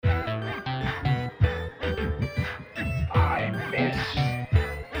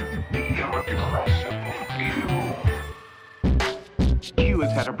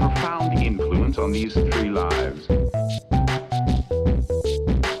on these 3 lives.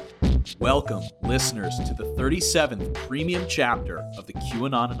 Welcome, listeners, to the 37th premium chapter of the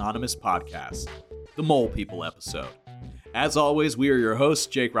QAnon Anonymous podcast, the Mole People episode. As always, we are your hosts,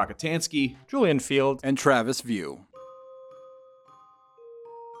 Jake Rockatansky, Julian Field, and Travis View.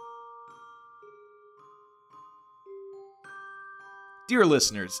 Dear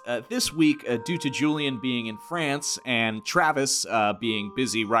listeners, this week, due to Julian being in France and Travis being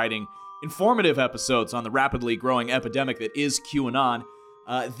busy writing informative episodes on the rapidly growing epidemic that is QAnon,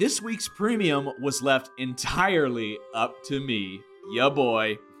 this week's premium was left entirely up to me, ya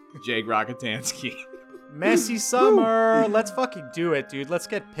boy, Jake Rockatansky. Messy summer. Let's fucking do it, dude. Let's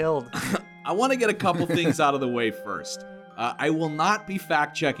get pilled. I want to get a couple things out of the way first. I will not be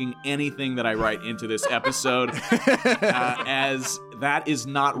fact-checking anything that I write into this episode, as that is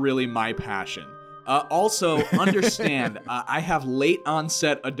not really my passion. Also, understand, I have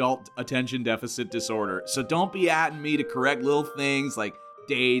late-onset adult attention deficit disorder, so don't be atting me to correct little things like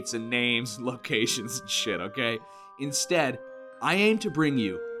dates and names and locations and shit, okay? Instead, I aim to bring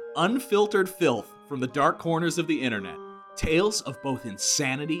you unfiltered filth from the dark corners of the internet, tales of both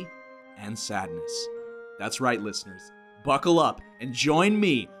insanity and sadness. That's right, listeners. Buckle up and join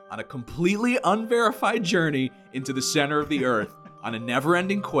me on a completely unverified journey into the center of the earth on a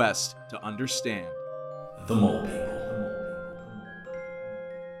never-ending quest to understand the Mole People.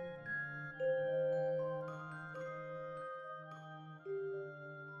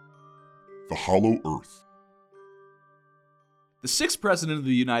 The Hollow Earth. The sixth president of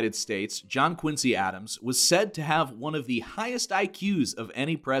the United States, John Quincy Adams, was said to have one of the highest IQs of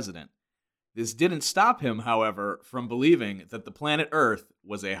any president. This didn't stop him, however, from believing that the planet Earth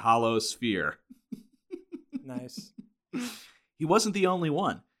was a hollow sphere. Nice. He wasn't the only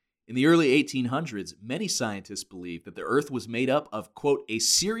one. In the early 1800s, many scientists believed that the Earth was made up of, quote, a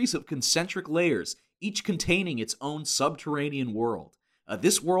series of concentric layers, each containing its own subterranean world.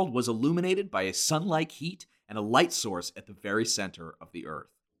 This world was illuminated by a sun-like heat and a light source at the very center of the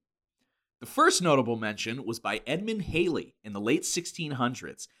Earth. The first notable mention was by Edmund Halley in the late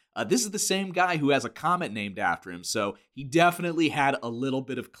 1600s. This is the same guy who has a comet named after him, so he definitely had a little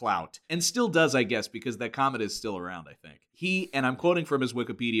bit of clout. And still does, I guess, because that comet is still around, I think. He, and I'm quoting from his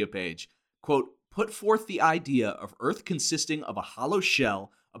Wikipedia page, quote, put forth the idea of Earth consisting of a hollow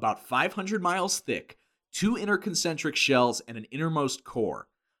shell about 500 miles thick, 2 inner concentric shells, and an innermost core.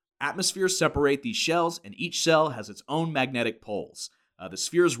 Atmospheres separate these shells, and each cell has its own magnetic poles. The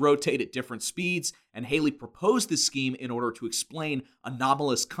spheres rotate at different speeds, and Halley proposed this scheme in order to explain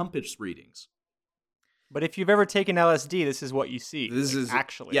anomalous compass readings. But if you've ever taken LSD, this is what you see. This is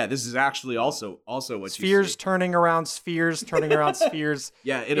actually also what you see. Spheres turning around spheres.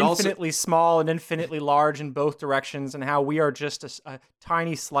 Yeah, infinitely small and infinitely large in both directions, and how we are just a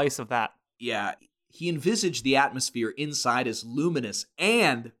tiny slice of that. Yeah, he envisaged the atmosphere inside as luminous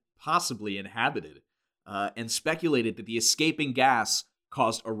and possibly inhabited, and speculated that the escaping gas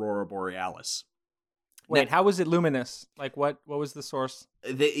caused Aurora Borealis. Wait, how was it luminous? Like, what was the source?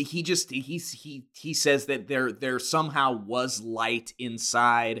 He says that there somehow was light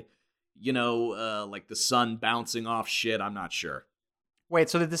inside, like the sun bouncing off shit. I'm not sure. Wait,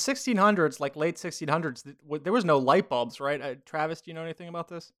 so the 1600s, like late 1600s, there was no light bulbs, right? Travis, do you know anything about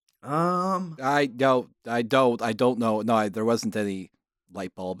this? I don't know. No, there wasn't any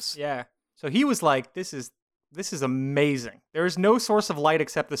light bulbs. Yeah. So he was like, this is amazing. There is no source of light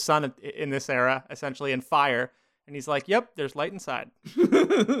except the sun in this era, essentially, and fire. And he's like, yep, there's light inside.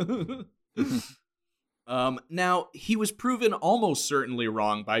 Now, he was proven almost certainly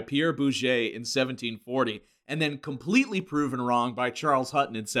wrong by Pierre Bouguer in 1740, and then completely proven wrong by Charles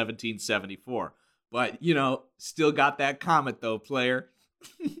Hutton in 1774. But, still got that comet, though, player.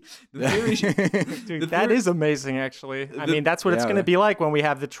 Dude, that is amazing, actually. I mean, that's what it's going to be like when we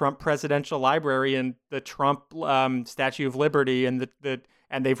have the Trump Presidential Library and the Trump Statue of Liberty, and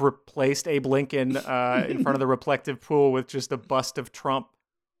and they've replaced Abe Lincoln in front of the reflective pool with just a bust of Trump.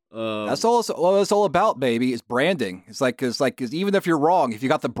 That's all it's all about, baby. It's branding. It's like even if you're wrong, if you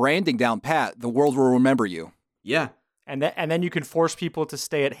got the branding down pat, the world will remember you. Yeah, and then you can force people to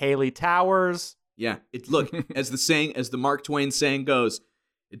stay at Haley Towers. Yeah, look, as the Mark Twain saying goes,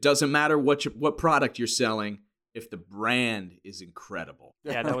 it doesn't matter what product you're selling if the brand is incredible.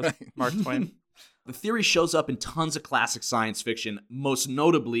 Yeah, that was Mark Twain. The theory shows up in tons of classic science fiction, most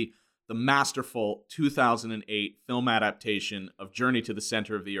notably the masterful 2008 film adaptation of Journey to the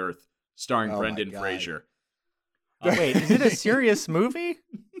Center of the Earth, starring Brendan Fraser. Wait, is it a serious movie?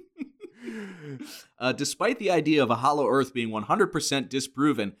 Despite the idea of a hollow Earth being 100%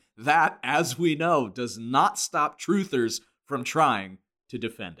 disproven, that, as we know, does not stop truthers from trying to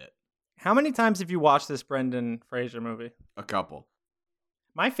defend it. How many times have you watched this Brendan Fraser movie? A couple.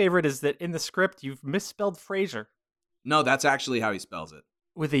 My favorite is that in the script, you've misspelled Fraser. No, that's actually how he spells it.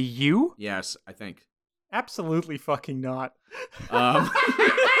 With a U? Yes, I think. Absolutely fucking not.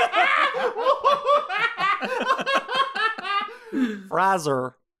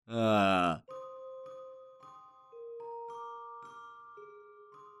 Fraser. The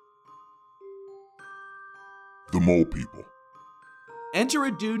Mole People. Enter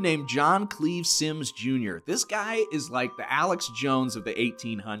a dude named John Cleve Sims Jr. This guy is like the Alex Jones of the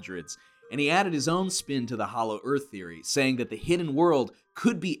 1800s, and he added his own spin to the Hollow Earth theory, saying that the hidden world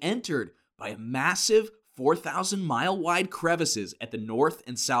could be entered by a massive 4,000-mile-wide crevices at the North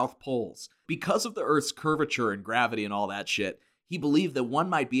and South Poles. Because of the Earth's curvature and gravity and all that shit, he believed that one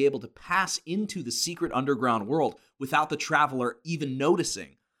might be able to pass into the secret underground world without the traveler even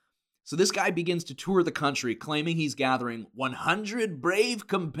noticing. So this guy begins to tour the country, claiming he's gathering 100 brave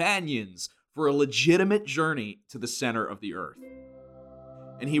companions for a legitimate journey to the center of the Earth.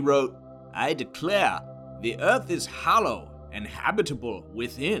 And he wrote, "I declare, the Earth is hollow and habitable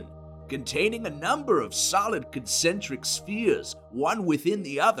within, containing a number of solid concentric spheres, one within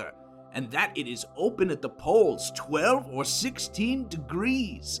the other, and that it is open at the poles 12 or 16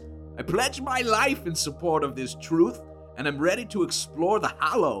 degrees. I pledge my life in support of this truth, and am ready to explore the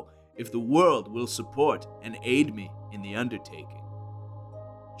hollow if the world will support and aid me in the undertaking."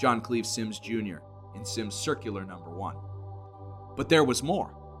 John Cleve Sims Jr. in Sims Circular number 1. But there was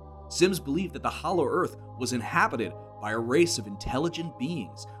more. Sims believed that the Hollow Earth was inhabited by a race of intelligent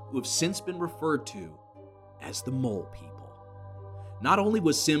beings who have since been referred to as the Mole People. Not only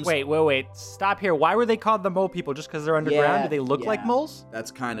was Sims... Wait. Stop here. Why were they called the Mole People? Just because they're underground? Do they look like moles?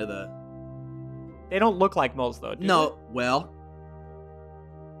 That's kind of the... They don't look like moles, though, do No, they? well...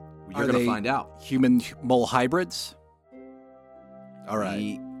 You're going to find out. Human mole hybrids? All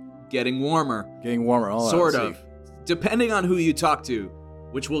right. Getting warmer. Getting warmer. All right, sort let's of. see. Depending on who you talk to,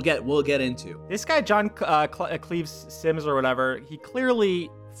 which we'll get into. This guy, John Cleve Sims or whatever, he clearly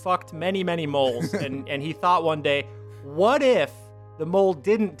fucked many, many moles, and he thought one day, what if the mole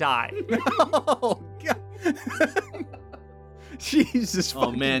didn't die? Oh, God. Jesus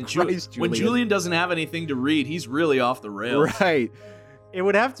Oh, man. Christ, when Julian doesn't have anything to read, he's really off the rails. Right. It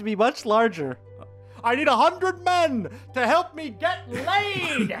would have to be much larger. I need 100 men to help me get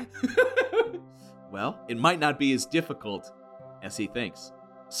laid! Well, it might not be as difficult as he thinks.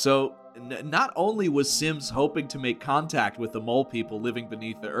 So, not only was Sims hoping to make contact with the Mole People living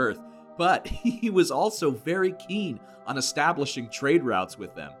beneath the Earth, but he was also very keen on establishing trade routes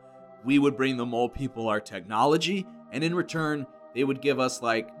with them. We would bring the Mole People our technology, and in return, they would give us,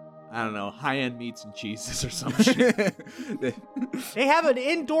 like, I don't know, high-end meats and cheeses or some shit. They have an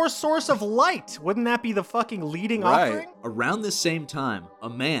indoor source of light. Wouldn't that be the fucking leading offering? Around this same time, a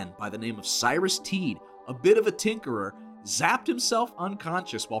man by the name of Cyrus Teed, a bit of a tinkerer, zapped himself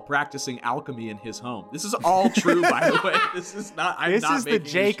unconscious while practicing alchemy in his home. This is all true, by the way. This is not. This is the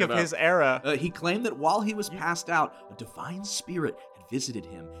Jake of his era. He claimed that while he was passed out, a divine spirit had visited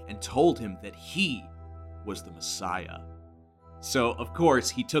him and told him that he was the Messiah. So, of course,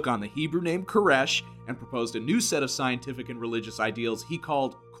 he took on the Hebrew name Koresh and proposed a new set of scientific and religious ideals he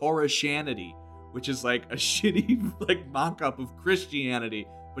called Koreshanity, which is like a shitty like mock-up of Christianity,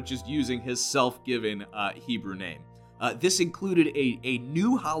 but just using his self-given Hebrew name. This included a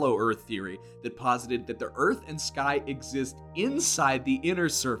new Hollow Earth theory that posited that the Earth and sky exist inside the inner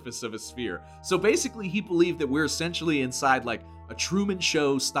surface of a sphere. So basically, he believed that we're essentially inside like a Truman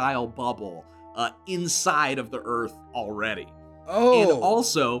Show style bubble inside of the Earth already. Oh.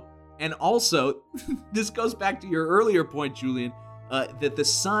 And also, this goes back to your earlier point, Julian, that the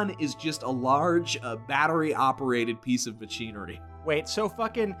sun is just a large battery-operated piece of machinery. Wait, so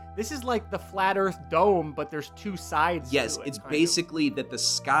fucking, this is like the flat Earth dome, but there's two sides Yes, to it. it's basically that the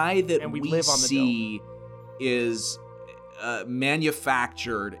sky that And we live on the see is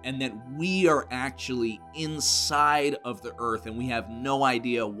manufactured, and that we are actually inside of the Earth, and we have no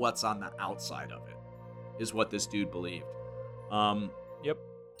idea what's on the outside of it, is what this dude believed. Yep.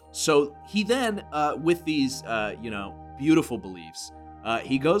 So he then, with these, beautiful beliefs,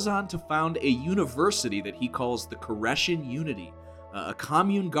 he goes on to found a university that he calls the Koreshan Unity, a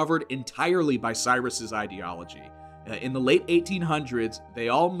commune governed entirely by Cyrus's ideology. In the late 1800s, they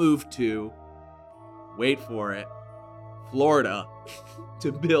all moved to, wait for it, Florida,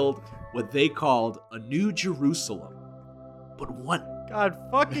 to build what they called a New Jerusalem. But one... God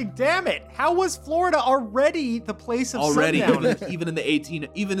fucking damn it! How was Florida already the place of sundown? even in the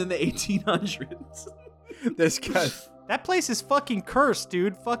 1800s. This guy. That place is fucking cursed,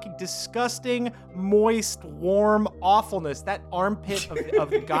 dude. Fucking disgusting, moist, warm awfulness. That armpit of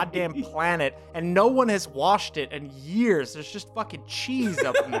the goddamn planet, and no one has washed it in years. There's just fucking cheese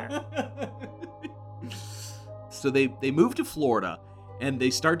up in there. So they move to Florida, and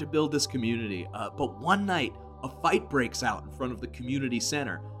they start to build this community. But one night, a fight breaks out in front of the community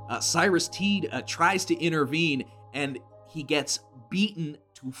center. Cyrus Teed tries to intervene, and he gets beaten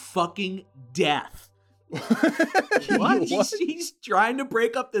to fucking death. What? He's trying to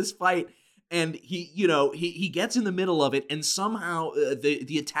break up this fight, and he gets in the middle of it, and somehow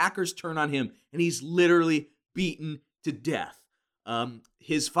the attackers turn on him, and he's literally beaten to death.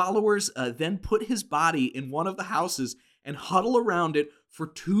 His followers then put his body in one of the houses and huddle around it for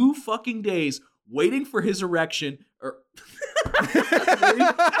 2 fucking days, waiting for his erection. All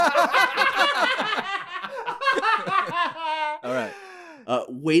right.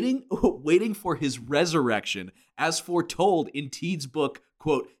 Waiting for his resurrection, as foretold in Teed's book,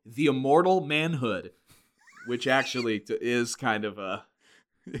 quote, The Immortal Manhood, which actually is kind of a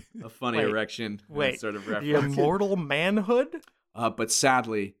funny erection sort of reference. The Immortal Manhood? But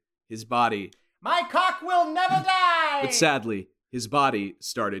sadly, his body... My cock will never die! But sadly, his body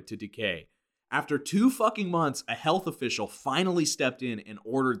started to decay. After 2 fucking months, a health official finally stepped in and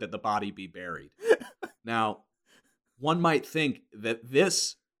ordered that the body be buried. Now, one might think that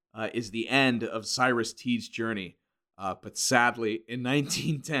this is the end of Cyrus Teed's journey. But sadly, in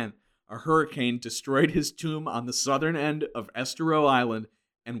 1910, a hurricane destroyed his tomb on the southern end of Estero Island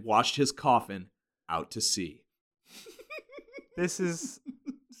and washed his coffin out to sea. This is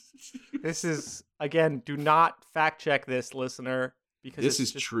again, do not fact check this, listener, because this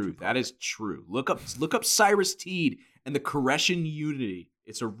is true. That is true. Look up Cyrus Teed and the Koreshan Unity.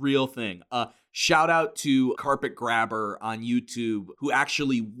 It's a real thing. Shout out to Carpet Grabber on YouTube, who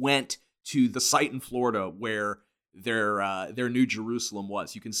actually went to the site in Florida where their New Jerusalem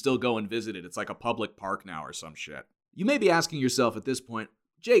was. You can still go and visit it. It's like a public park now or some shit. You may be asking yourself at this point,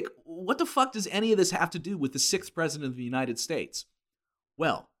 Jake, what the fuck does any of this have to do with the 6th president of the United States?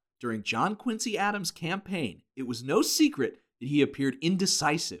 Well, during John Quincy Adams' campaign, it was no secret that he appeared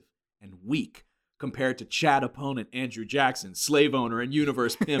indecisive and weak compared to Chad opponent Andrew Jackson, slave owner and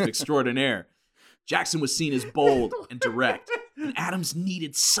universe pimp extraordinaire. Jackson was seen as bold and direct, and Adams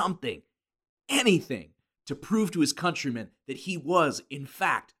needed something, anything, to prove to his countrymen that he was, in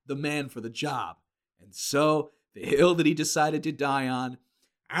fact, the man for the job. And so, the hill that he decided to die on,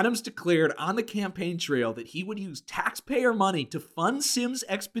 Adams declared on the campaign trail that he would use taxpayer money to fund Sim's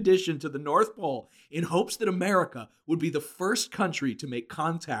expedition to the North Pole in hopes that America would be the first country to make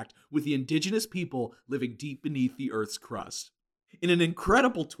contact with the indigenous people living deep beneath the Earth's crust. In an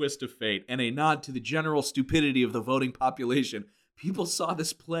incredible twist of fate and a nod to the general stupidity of the voting population, people saw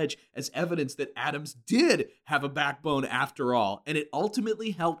this pledge as evidence that Adams did have a backbone after all, and it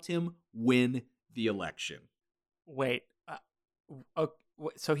ultimately helped him win the election. Wait,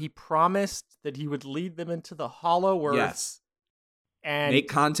 so he promised that he would lead them into the Hollow Earth. Yes. And make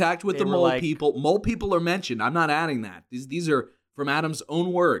contact with the mole people. Mole people are mentioned. I'm not adding that. These are from Adams'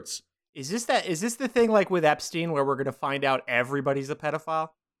 own words. Is this the thing like with Epstein where we're going to find out everybody's a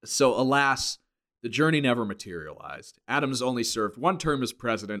pedophile? So alas, the journey never materialized. Adams only served 1 term as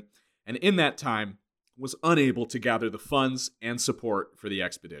president, and in that time was unable to gather the funds and support for the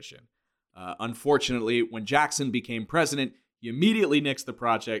expedition. Unfortunately, when Jackson became president, he immediately nixed the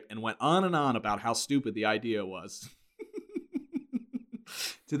project and went on and on about how stupid the idea was.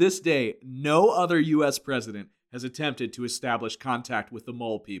 To this day, no other U.S. president has attempted to establish contact with the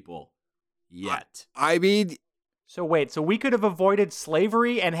mole people yet. I mean... So wait, so we could have avoided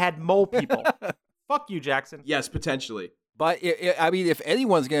slavery and had mole people. Fuck you, Jackson. Yes, potentially. But I mean, if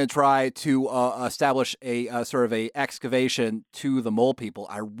anyone's going to try to establish a sort of a excavation to the mole people,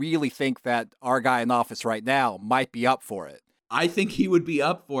 I really think that our guy in office right now might be up for it. I think he would be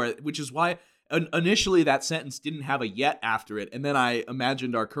up for it, which is why initially that sentence didn't have a yet after it, and then I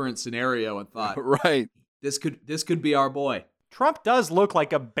imagined our current scenario and thought, right, this could be our boy. Trump does look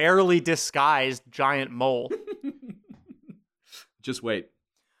like a barely disguised giant mole. Just wait.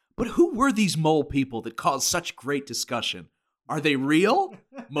 But who were these mole people that caused such great discussion? Are they real?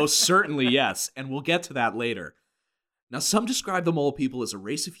 Most certainly yes, and we'll get to that later. Now, some describe the mole people as a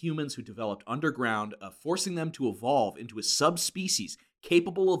race of humans who developed underground, forcing them to evolve into a subspecies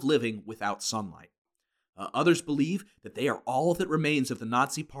capable of living without sunlight. Others believe that they are all that remains of the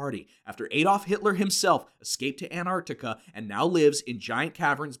Nazi Party after Adolf Hitler himself escaped to Antarctica and now lives in giant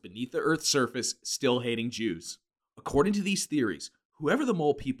caverns beneath the Earth's surface, still hating Jews. According to these theories, whoever the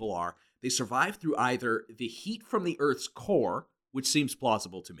mole people are, they survive through either the heat from the Earth's core, which seems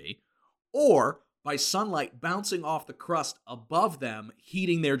plausible to me, or by sunlight bouncing off the crust above them,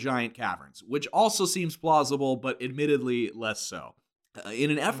 heating their giant caverns, which also seems plausible, but admittedly less so.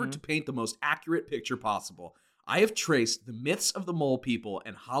 In an effort to paint the most accurate picture possible, I have traced the myths of the Mole People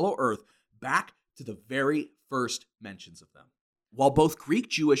and Hollow Earth back to the very first mentions of them. While both Greek,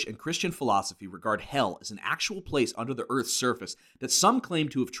 Jewish, and Christian philosophy regard hell as an actual place under the Earth's surface that some claim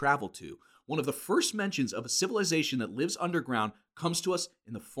to have traveled to, one of the first mentions of a civilization that lives underground comes to us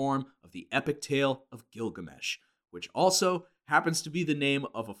in the form of the epic tale of Gilgamesh, which also happens to be the name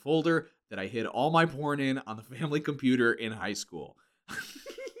of a folder that I hid all my porn in on the family computer in high school.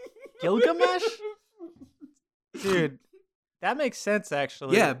 Gilgamesh? Dude, that makes sense,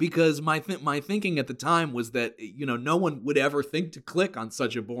 actually. Yeah, because my thinking at the time was that, no one would ever think to click on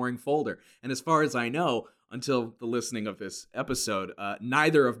such a boring folder. And as far as I know, until the listening of this episode,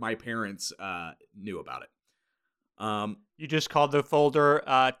 neither of my parents knew about it. You just called the folder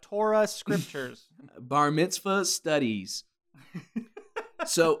Torah Scriptures. Bar Mitzvah Studies.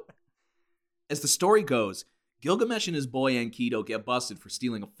 So, as the story goes, Gilgamesh and his boy Enkidu get busted for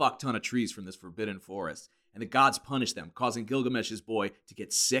stealing a fuck ton of trees from this forbidden forest, and the gods punish them, causing Gilgamesh's boy to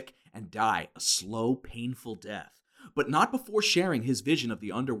get sick and die a slow, painful death, but not before sharing his vision of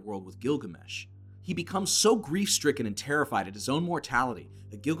the underworld with Gilgamesh. He becomes so grief-stricken and terrified at his own mortality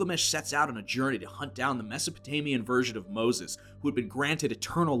that Gilgamesh sets out on a journey to hunt down the Mesopotamian version of Moses, who had been granted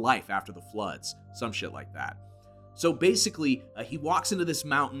eternal life after the floods. Some shit like that. So basically, he walks into this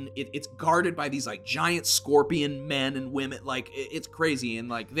mountain. It's guarded by these giant scorpion men and women. It's crazy, and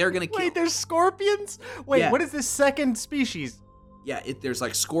they're gonna kill. Wait, there's scorpions? Wait, Yeah. What is this second species? Yeah, there's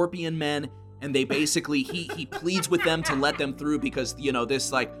scorpion men, and they basically he pleads with them to let them through because this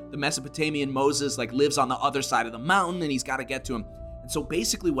the Mesopotamian Moses lives on the other side of the mountain, and he's got to get to him. And so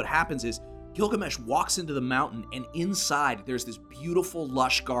basically, what happens is Gilgamesh walks into the mountain, and inside there's this beautiful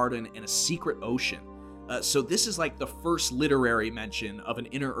lush garden and a secret ocean. So this is the first literary mention of an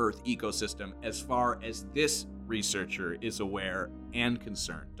inner Earth ecosystem as far as this researcher is aware and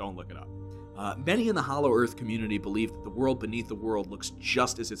concerned. Don't look it up. Many in the Hollow Earth community believe that the world beneath the world looks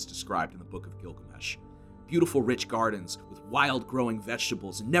just as it's described in the Book of Gilgamesh. Beautiful rich gardens with wild growing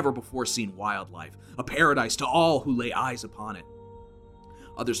vegetables and never before seen wildlife, a paradise to all who lay eyes upon it.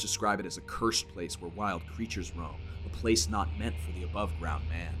 Others describe it as a cursed place where wild creatures roam, a place not meant for the above ground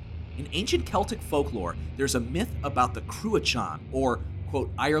man. In ancient Celtic folklore, there's a myth about the Cruachan, or,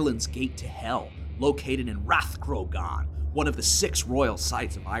 quote, Ireland's gate to hell, located in Rathcrogan, one of the 6 royal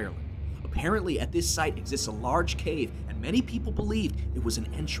sites of Ireland. Apparently, at this site exists a large cave, and many people believed it was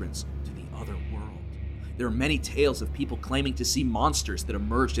an entrance to the other world. There are many tales of people claiming to see monsters that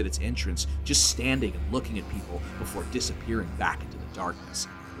emerged at its entrance, just standing and looking at people before disappearing back into the darkness,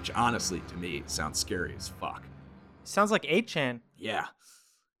 which honestly, to me, sounds scary as fuck. Sounds like 8chan. Yeah.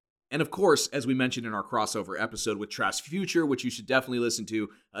 And of course, as we mentioned in our crossover episode with Trash Future, which you should definitely listen to,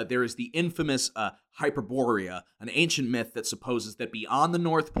 there is the infamous Hyperborea, an ancient myth that supposes that beyond the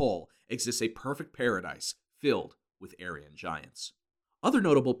North Pole exists a perfect paradise filled with Aryan giants. Other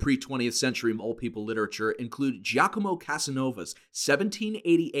notable pre-20th century Mole People literature include Giacomo Casanova's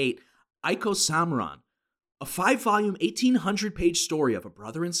 1788 Icosamron, a 5-volume, 1,800-page story of a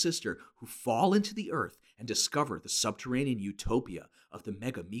brother and sister who fall into the earth and discover the subterranean utopia of the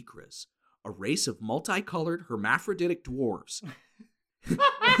Megamikras, a race of multicolored hermaphroditic dwarves.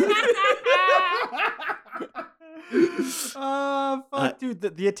 Fuck, dude,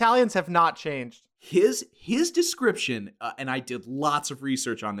 the Italians have not changed. His description, and I did lots of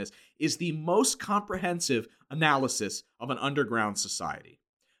research on this, is the most comprehensive analysis of an underground society.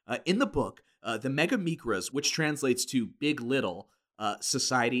 In the book, the Megamikras, which translates to Big Little,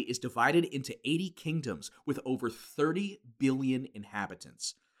 society is divided into 80 kingdoms with over 30 billion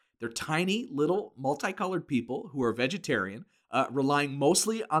inhabitants. They're tiny, little, multicolored people who are vegetarian, relying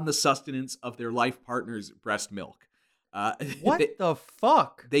mostly on the sustenance of their life partner's breast milk. What the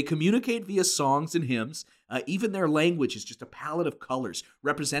fuck? They communicate via songs and hymns. Even their language is just a palette of colors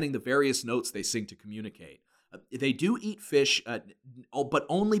representing the various notes they sing to communicate. They do eat fish, but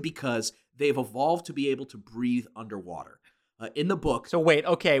only because they've evolved to be able to breathe underwater. In the book... So wait.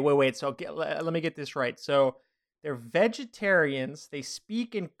 So let me get this right. So they're vegetarians, they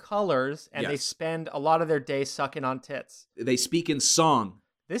speak in colors, and they spend a lot of their day sucking on tits. They speak in song.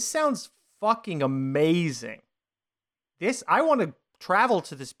 This sounds fucking amazing. I want to travel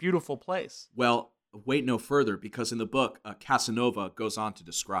to this beautiful place. Well, wait no further, because in the book, Casanova goes on to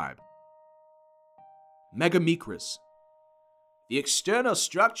describe. Megamikras. The external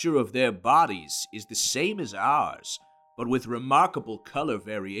structure of their bodies is the same as ours, but with remarkable color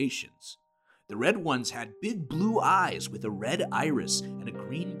variations. The red ones had big blue eyes with a red iris and a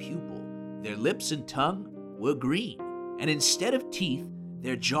green pupil. Their lips and tongue were green, and instead of teeth,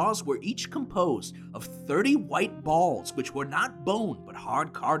 their jaws were each composed of 30 white balls which were not bone but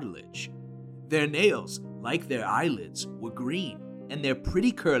hard cartilage. Their nails, like their eyelids, were green, and their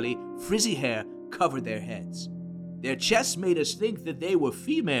pretty curly, frizzy hair covered their heads. Their chests made us think that they were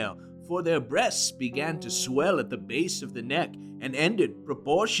female, for their breasts began to swell at the base of the neck and ended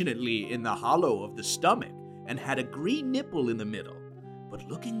proportionately in the hollow of the stomach, and had a green nipple in the middle. But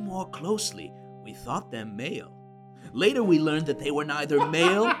looking more closely, we thought them male. Later we learned that they were neither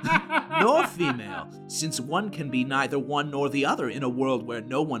male nor female, since one can be neither one nor the other in a world where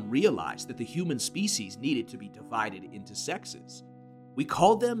no one realized that the human species needed to be divided into sexes. We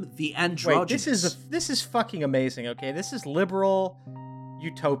called them the androgynous. Wait, this is fucking amazing, okay? This is liberal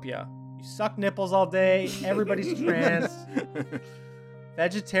utopia. You suck nipples all day, everybody's trans,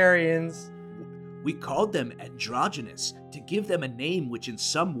 vegetarians. We called them androgynous to give them a name which in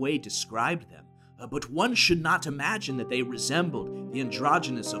some way described them. But one should not imagine that they resembled the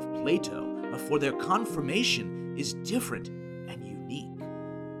androgynous of Plato, for their conformation is different and unique.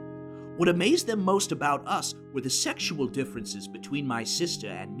 What amazed them most about us were the sexual differences between my sister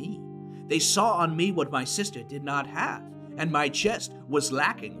and me. They saw on me what my sister did not have, and my chest was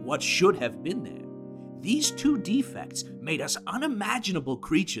lacking what should have been there. These two defects made us unimaginable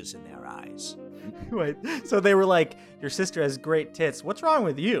creatures in their eyes. Wait, so they were like, your sister has great tits. What's wrong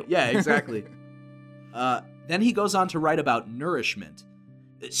with you? Yeah, exactly. Then he goes on to write about nourishment.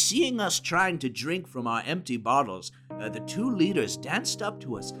 Seeing us trying to drink from our empty bottles, the two leaders danced up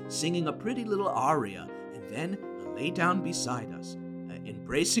to us, singing a pretty little aria, and then lay down beside us.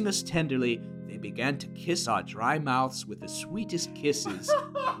 Embracing us tenderly, they began to kiss our dry mouths with the sweetest kisses.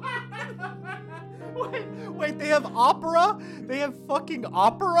 Wait, they have opera? They have fucking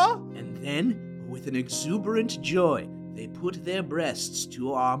opera? And then, with an exuberant joy, they put their breasts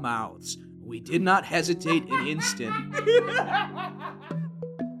to our mouths. We did not hesitate an instant.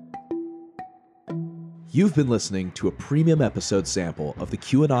 You've been listening to a premium episode sample of the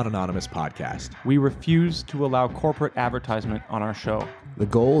QAnon Anonymous podcast. We refuse to allow corporate advertisement on our show. The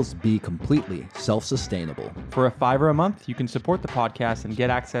goal is to be completely self-sustainable. For $5 a month, you can support the podcast and get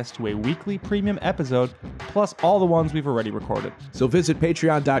access to a weekly premium episode, plus all the ones we've already recorded. So visit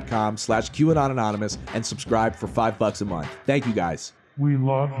patreon.com/QAnon Anonymous and subscribe for $5 a month. Thank you guys. We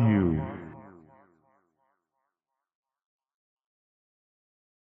love you.